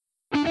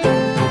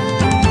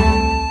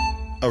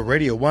A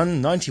Radio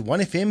 1 91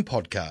 FM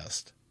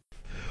podcast.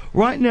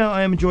 Right now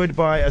I am joined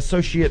by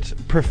Associate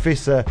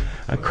Professor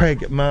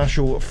Craig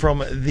Marshall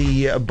from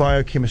the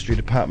Biochemistry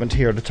Department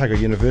here at Otago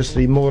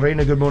University.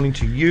 Morena, good morning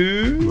to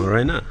you.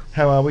 Morena.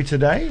 How are we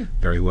today?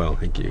 Very well,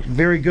 thank you.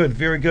 Very good,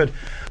 very good.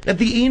 At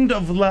the end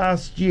of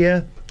last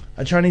year,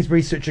 a Chinese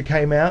researcher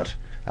came out,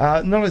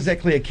 not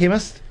exactly a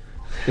chemist,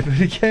 but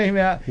he came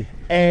out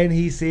and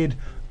he said,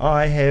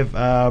 I have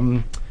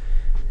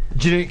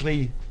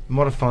genetically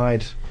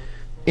modified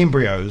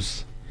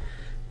embryos,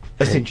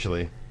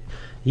 essentially.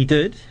 He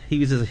did.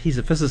 He's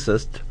a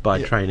physicist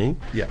by training.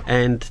 Yeah.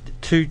 And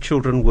 2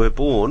 children were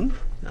born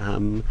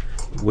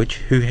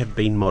who have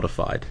been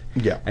modified.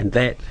 Yeah. And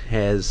that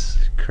has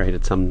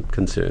created some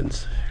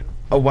concerns.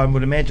 Oh, one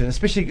would imagine,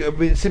 especially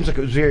it seems like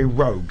it was very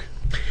rogue.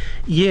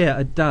 Yeah,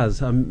 it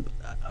does.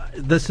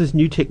 This is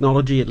new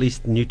technology, at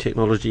least new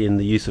technology in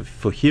the use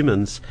for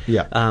humans.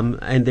 Yeah.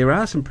 And there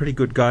are some pretty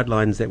good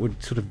guidelines that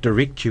would sort of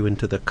direct you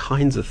into the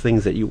kinds of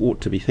things that you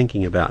ought to be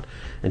thinking about.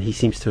 And he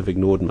seems to have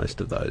ignored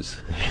most of those.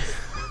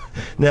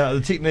 Now,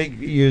 the technique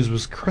used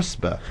was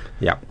CRISPR.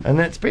 Yeah. And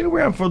that's been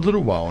around for a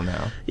little while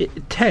now.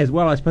 It has.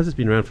 Well, I suppose it's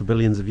been around for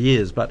billions of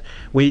years, but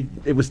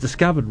it was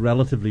discovered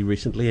relatively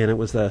recently, and it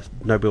was a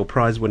Nobel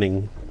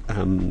Prize-winning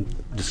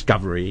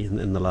discovery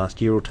in the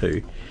last year or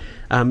two.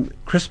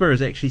 CRISPR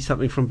is actually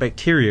something from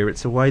bacteria.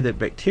 It's a way that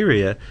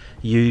bacteria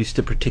use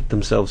to protect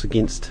themselves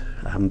against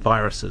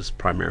viruses,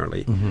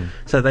 primarily. Mm-hmm.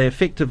 So they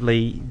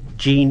effectively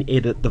gene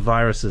edit the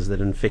viruses that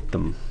infect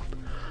them.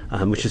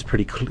 Which is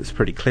pretty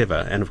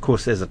clever, and of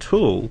course as a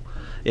tool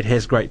it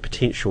has great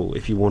potential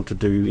if you want to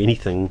do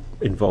anything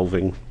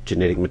involving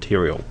genetic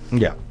material.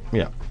 Yeah.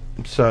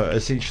 So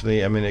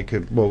essentially, I mean, it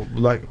could, well,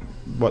 like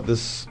what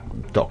this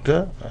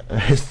doctor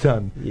has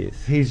done.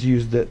 Yes. He's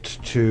used it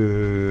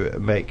to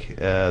make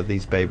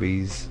these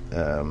babies,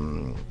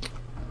 they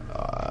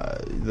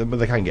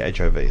can't get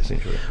HIV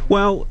essentially.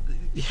 Well,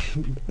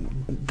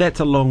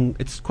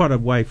 it's quite a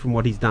way from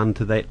what he's done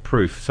to that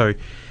proof. So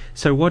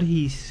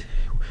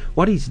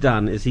what he's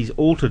done is he's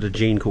altered a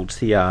gene called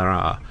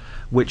CRR,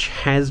 which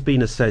has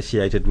been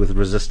associated with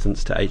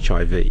resistance to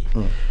HIV.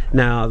 Mm.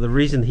 Now, the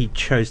reason he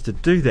chose to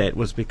do that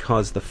was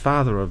because the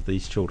father of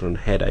these children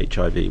had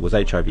HIV, was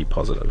HIV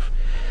positive.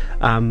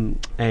 And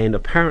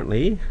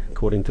apparently,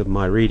 according to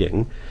my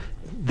reading,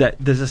 that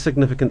there's a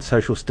significant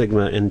social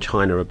stigma in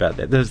China about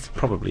that. That's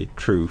probably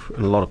true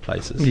in a lot of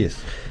places. Yes.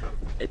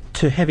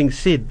 To having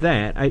said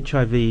that,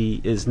 HIV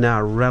is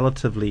now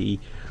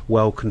relatively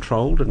well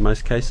controlled in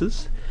most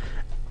cases.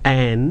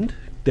 And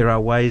there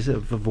are ways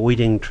of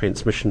avoiding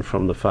transmission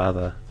from the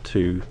father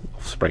to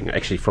offspring,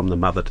 actually from the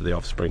mother to the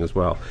offspring as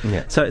well.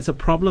 Yeah. So it's a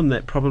problem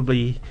that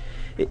probably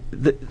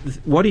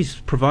what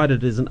he's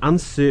provided is an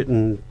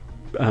uncertain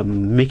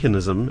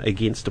mechanism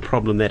against a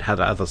problem that had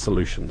other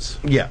solutions.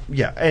 Yeah,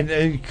 and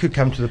it could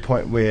come to the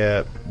point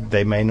where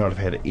they may not have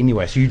had it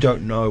anyway, so you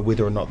don't know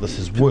whether or not this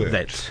has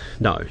worked.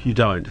 No, you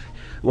don't.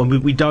 Well,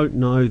 we don't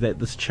know that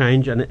this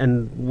change,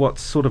 and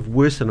what's sort of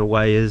worse in a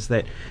way is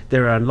that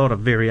there are a lot of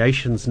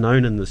variations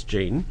known in this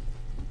gene,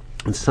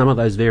 and some of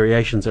those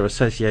variations are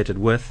associated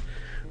with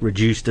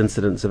reduced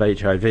incidence of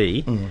HIV.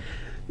 Mm.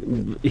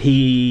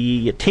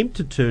 He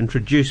attempted to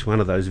introduce one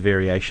of those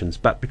variations,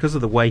 but because of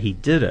the way he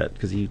did it,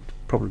 because he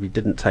probably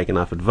didn't take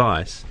enough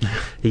advice,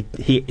 he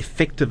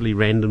effectively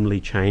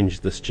randomly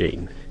changed this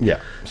gene. Yeah.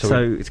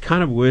 So it's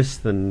kind of worse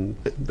than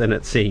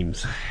it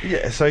seems.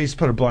 Yeah, so he's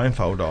put a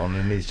blindfold on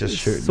and he's just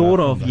shooting. Sort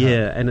of,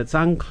 yeah, and it's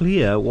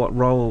unclear what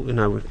role,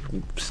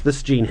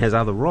 this gene has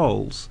other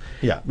roles.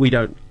 Yeah. We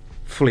don't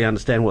fully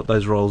understand what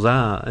those roles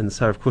are, and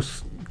so of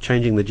course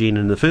changing the gene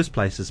in the first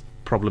place is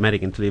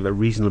problematic until you have a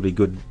reasonably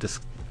good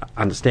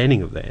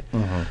understanding of that.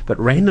 Mm-hmm. But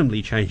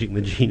randomly changing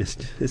the gene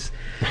is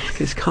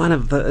kind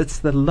of it's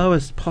the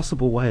lowest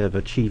possible way of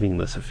achieving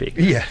this effect.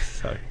 Yeah.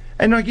 So.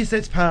 And I guess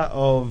that's part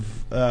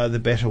of the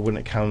battle when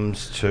it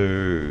comes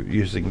to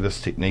using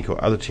this technique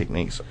or other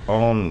techniques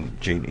on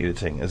gene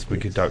editing, is we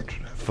don't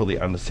fully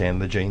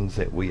understand the genes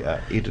that we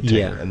are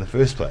editing in the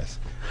first place.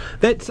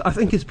 That's, I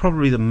think, is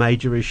probably the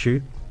major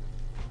issue.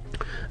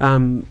 I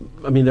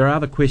mean, there are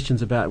other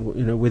questions about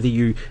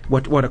whether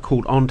what are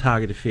called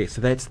on-target effects.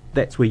 So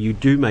that's where you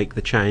do make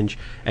the change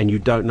and you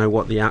don't know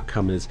what the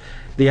outcome is.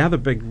 The other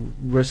big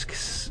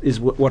risks is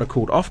what are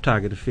called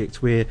off-target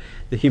effects, where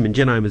the human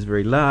genome is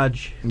very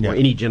large, or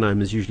any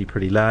genome is usually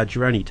pretty large.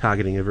 You're only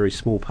targeting a very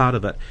small part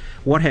of it.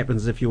 What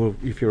happens if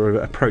your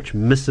approach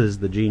misses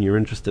the gene you're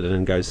interested in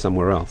and goes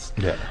somewhere else?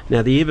 Yeah.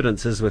 Now, the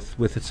evidence is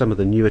with some of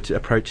the newer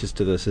approaches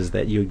to this is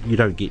that you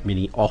don't get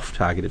many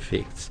off-target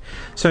effects.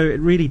 So it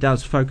really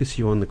does focus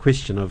you on the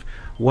question of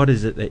what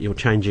is it that you're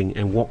changing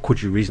and what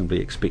could you reasonably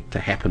expect to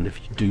happen if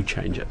you do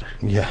change it.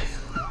 Yeah.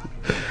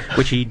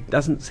 Which he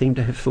doesn't seem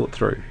to have thought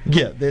through.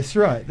 Yeah, that's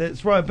right.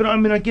 But I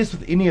mean, I guess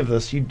with any of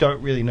this, you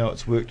don't really know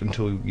it's worked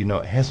until you know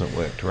it hasn't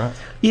worked, right?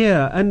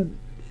 Yeah, and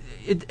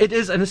It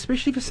is, and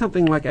especially for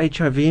something like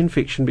HIV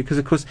infection, because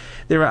of course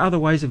there are other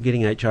ways of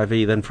getting HIV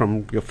than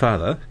from your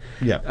father.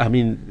 Yeah. I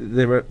mean,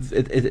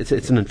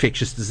 it's an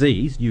infectious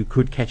disease. You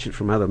could catch it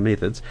from other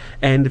methods,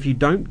 and if you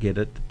don't get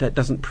it, that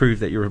doesn't prove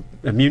that you're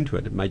immune to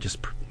it. It may just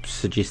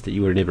suggest that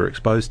you were never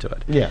exposed to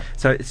it. Yeah.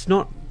 So it's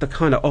not the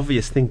kind of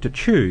obvious thing to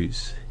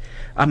choose.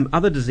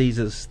 Other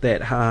diseases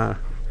that are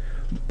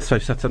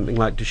something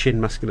like Duchenne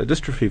muscular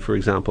dystrophy, for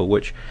example,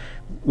 which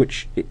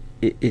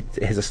it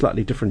has a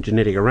slightly different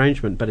genetic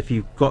arrangement, but if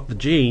you've got the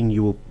gene,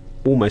 you will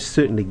almost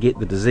certainly get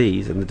the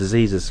disease, and the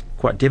disease is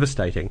quite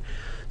devastating.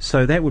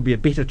 So that would be a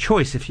better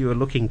choice if you were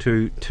looking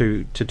to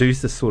do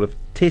this sort of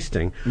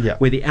testing, Yeah.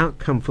 where the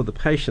outcome for the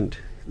patient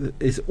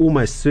is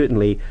almost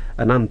certainly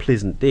an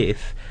unpleasant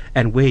death,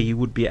 and where you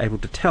would be able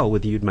to tell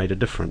whether you'd made a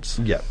difference.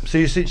 Yeah. So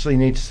you essentially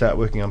need to start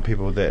working on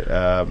people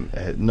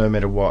that, no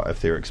matter what, if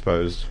they're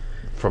exposed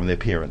from their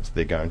parents,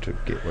 they're going to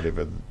get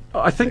whatever.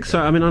 I think so.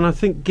 I mean, and I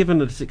think given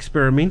that it's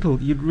experimental,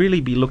 you'd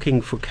really be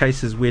looking for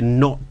cases where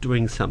not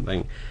doing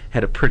something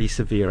had a pretty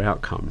severe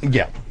outcome.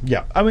 Yeah,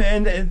 yeah. I mean,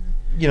 and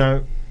you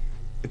know,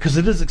 because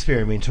it is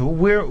experimental.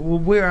 Where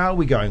are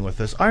we going with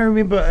this? I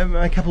remember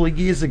a couple of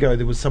years ago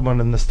there was someone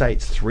in the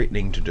States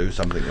threatening to do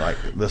something like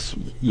this.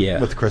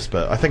 Yeah. With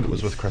CRISPR. I think it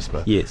was with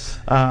CRISPR. Yes.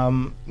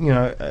 You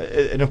know,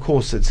 and of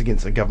course it's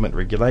against the government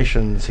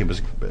regulations. He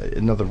was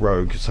another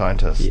rogue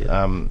scientist.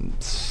 Yeah.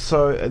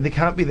 So there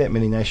can't be that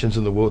many nations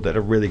in the world that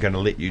are really going to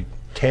let you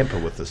tamper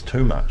with this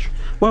too much.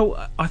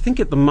 Well, I think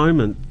at the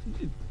moment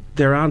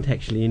there aren't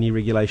actually any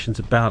regulations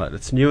about it.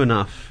 It's new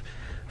enough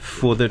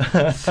for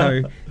the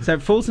so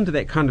it falls into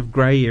that kind of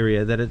grey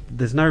area that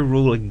there's no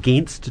rule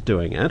against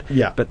doing it,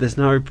 Yeah. but there's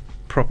no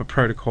proper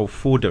protocol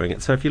for doing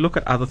it. So if you look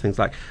at other things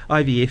like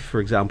IVF, for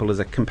example, is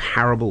a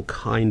comparable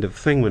kind of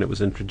thing. When it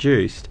was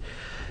introduced,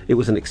 it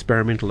was an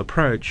experimental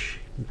approach.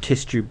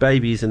 Test tube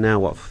babies, and now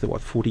what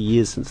 40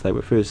 years since they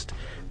were first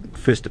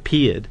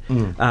appeared.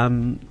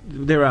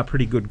 There are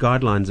pretty good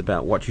guidelines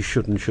about what you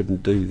should and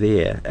shouldn't do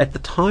there. At the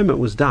time it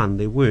was done,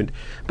 there weren't,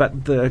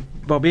 but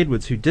Bob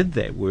Edwards, who did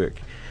that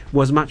work,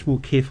 was much more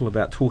careful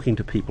about talking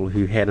to people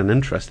who had an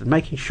interest and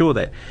making sure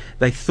that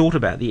they thought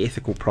about the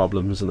ethical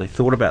problems and they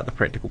thought about the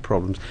practical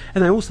problems,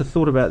 and they also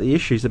thought about the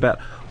issues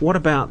about what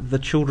about the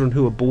children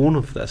who are born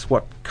of this?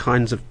 What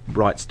kinds of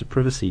rights to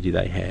privacy do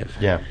they have?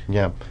 Yeah,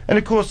 yeah. And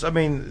of course, I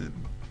mean,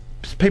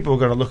 people are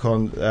going to look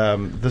on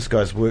this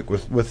guy's work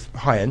with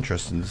high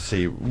interest and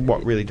see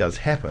what really does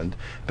happen.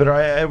 But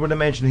I would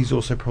imagine he's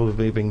also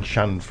probably being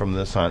shunned from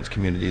the science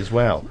community as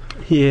well.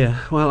 Yeah,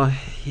 well,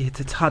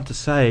 it's hard to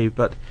say,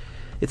 but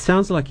it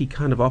sounds like he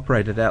kind of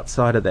operated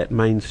outside of that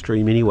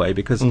mainstream anyway,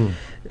 because,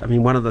 I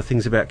mean, one of the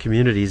things about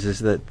communities is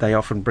that they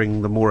often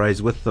bring the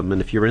mores with them, and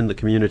if you're in the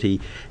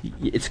community,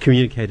 it's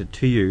communicated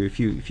to you. If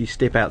you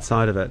step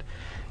outside of it,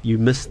 you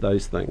miss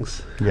those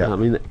things. Yeah. I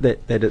mean,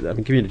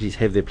 communities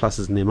have their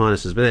pluses and their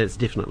minuses, but that's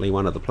definitely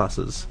one of the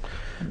pluses.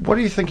 What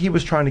do you think he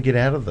was trying to get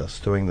out of this,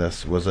 doing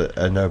this? Was it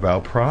a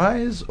Nobel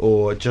Prize,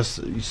 or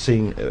just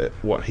seeing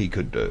what he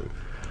could do?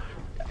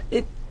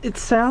 It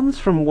sounds,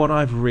 from what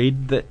I've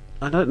read, that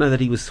I don't know that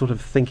he was sort of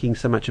thinking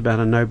so much about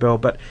a Nobel,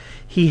 but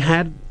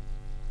it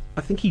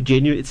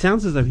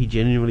sounds as though he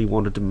genuinely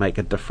wanted to make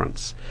a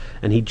difference,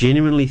 and he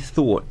genuinely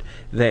thought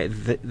that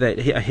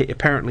he,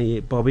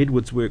 apparently Bob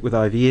Edwards' work with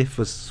IVF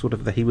was sort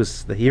of he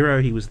was the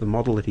hero, he was the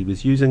model that he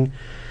was using.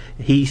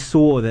 He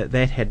saw that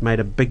had made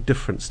a big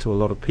difference to a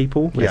lot of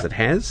people, as it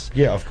has.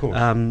 Yeah, of course.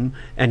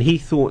 And he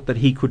thought that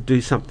he could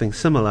do something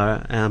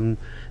similar.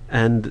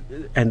 And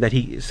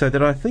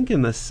that I think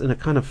in a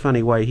kind of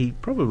funny way, he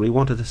probably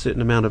wanted a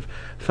certain amount of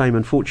fame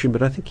and fortune,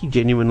 but I think he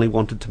genuinely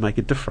wanted to make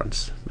a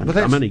difference.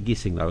 I'm only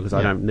guessing though, because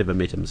I never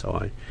met him, so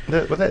I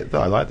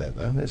like that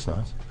though. That's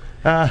nice.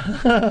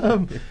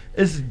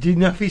 Do you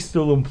know if he's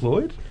still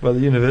employed by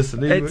the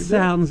university? It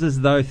sounds as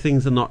though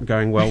things are not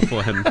going well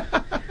for him.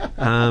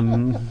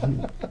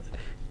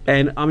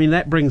 And I mean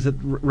that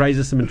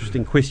raises some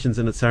interesting questions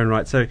in its own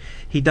right. So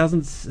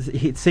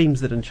it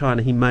seems that in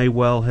China he may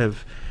well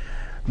have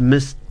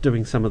missed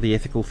doing some of the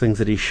ethical things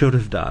that he should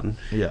have done.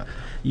 Yeah.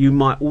 You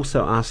might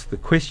also ask the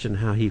question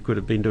how he could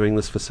have been doing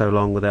this for so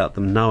long without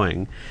them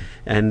knowing.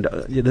 And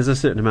there's a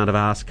certain amount of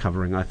arse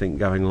covering, I think,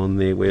 going on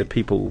there, where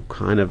people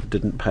kind of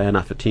didn't pay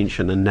enough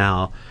attention and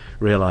now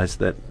realise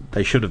that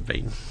they should have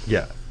been.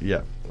 Yeah,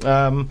 yeah.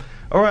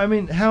 All right. I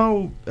mean,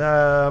 how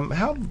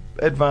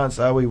advanced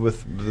are we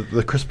with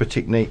the CRISPR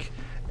technique,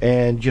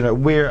 and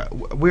where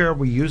are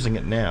we using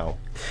it now?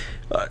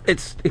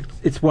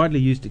 It's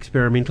widely used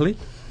experimentally.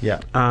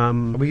 Yeah. Are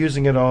we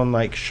using it on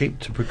like sheep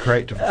to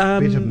create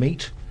better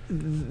meat?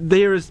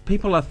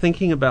 People are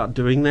thinking about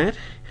doing that.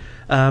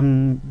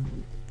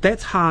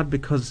 That's hard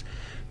because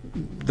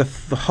the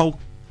whole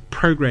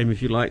program,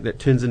 if you like, that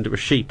turns into a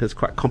sheep is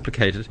quite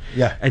complicated.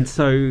 Yeah. And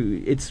so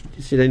if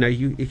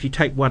you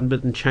take one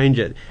bit and change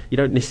it, you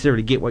don't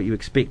necessarily get what you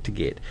expect to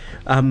get.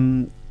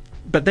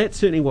 But that's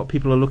certainly what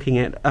people are looking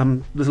at.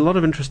 There's a lot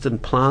of interest in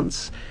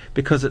plants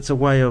because it's a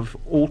way of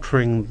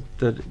altering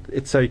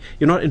so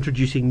you're not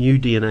introducing new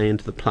DNA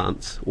into the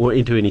plants or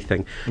into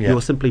anything. Yeah.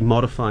 You're simply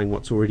modifying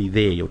what's already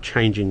there. You're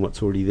changing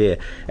what's already there,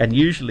 and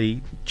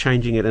usually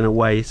changing it in a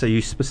way so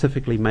you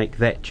specifically make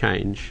that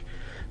change,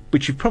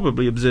 which you've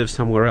probably observed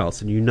somewhere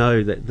else, and you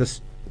know that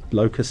this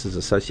locus is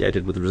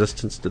associated with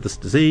resistance to this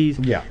disease.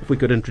 Yeah. If we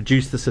could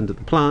introduce this into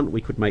the plant, we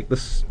could make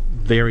this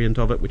variant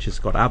of it, which has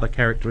got other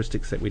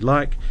characteristics that we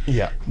like,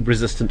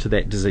 resistant to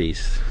that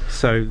disease.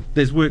 So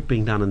there's work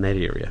being done in that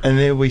area. And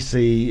there we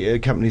see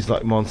companies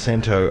like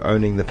Monsanto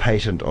owning the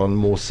patent on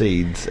more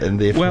seeds, and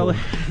therefore... Well,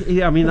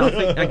 yeah, I mean, I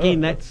think,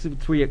 again, that's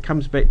where it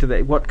comes back to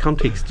that. What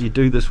context do you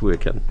do this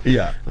work in?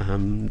 Yeah.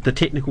 The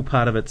technical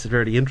part of it's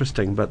very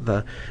interesting, but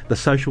the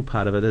social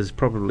part of it is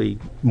probably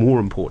more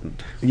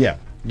important.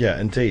 Yeah,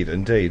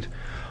 indeed.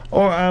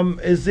 Or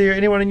is there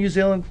anyone in New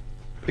Zealand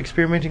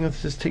experimenting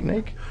with this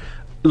technique?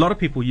 A lot of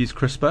people use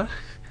CRISPR.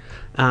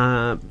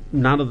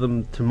 None of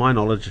them, to my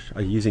knowledge,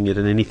 are using it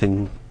in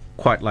anything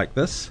quite like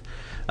this.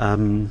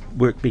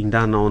 Work being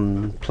done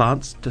on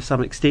plants to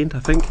some extent,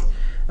 I think,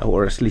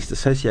 or at least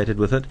associated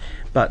with it.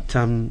 But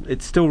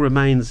it still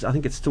remains, I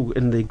think it's still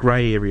in the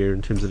grey area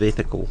in terms of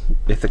ethical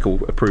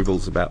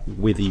approvals about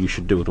whether you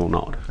should do it or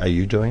not. Are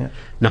you doing it?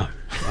 No,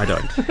 I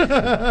don't.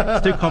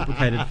 It's too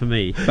complicated for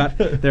me, but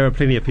there are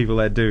plenty of people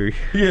that do.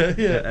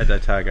 At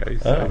Otago.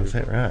 So. Oh, is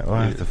that right? Well,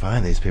 I have to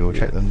find these people,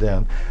 track them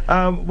down.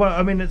 Well,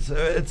 I mean,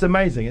 it's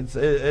amazing.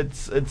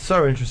 It's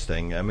so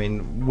interesting. I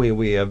mean, where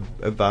we are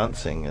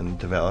advancing and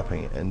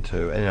developing it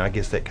into, and I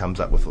guess that comes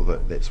up with all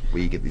that's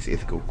where you get these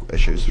ethical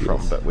issues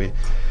from. But we're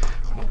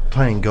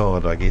playing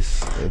God, I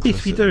guess.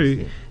 Yes, we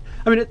do.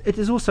 I mean, it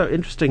is also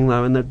interesting,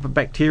 though, and the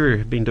bacteria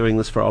have been doing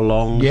this for a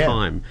long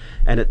time,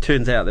 and it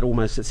turns out that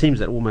it seems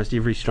that almost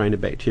every strain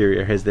of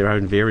bacteria has their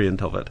own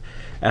variant of it,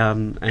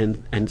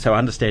 and so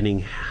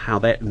understanding how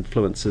that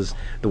influences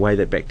the way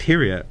that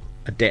bacteria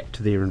adapt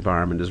to their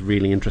environment is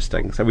really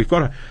interesting. So we've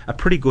got a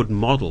pretty good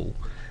model,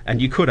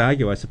 and you could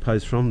argue, I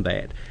suppose, from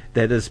that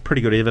is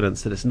pretty good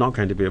evidence that it's not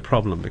going to be a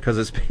problem because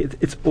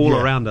it's all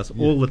around us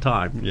all the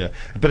time. Yeah,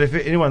 but if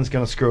anyone's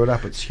going to screw it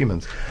up, it's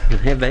humans. And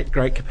have that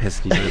great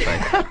capacity, don't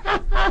they?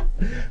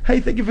 Hey,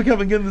 thank you for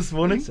coming in this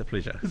morning. It's a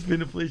pleasure. It's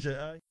been a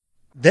pleasure.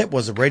 That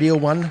was a Radio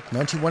 1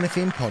 91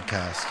 FM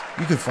podcast.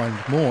 You can find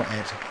more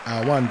at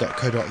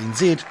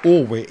r1.co.nz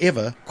or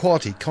wherever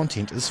quality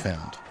content is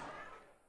found.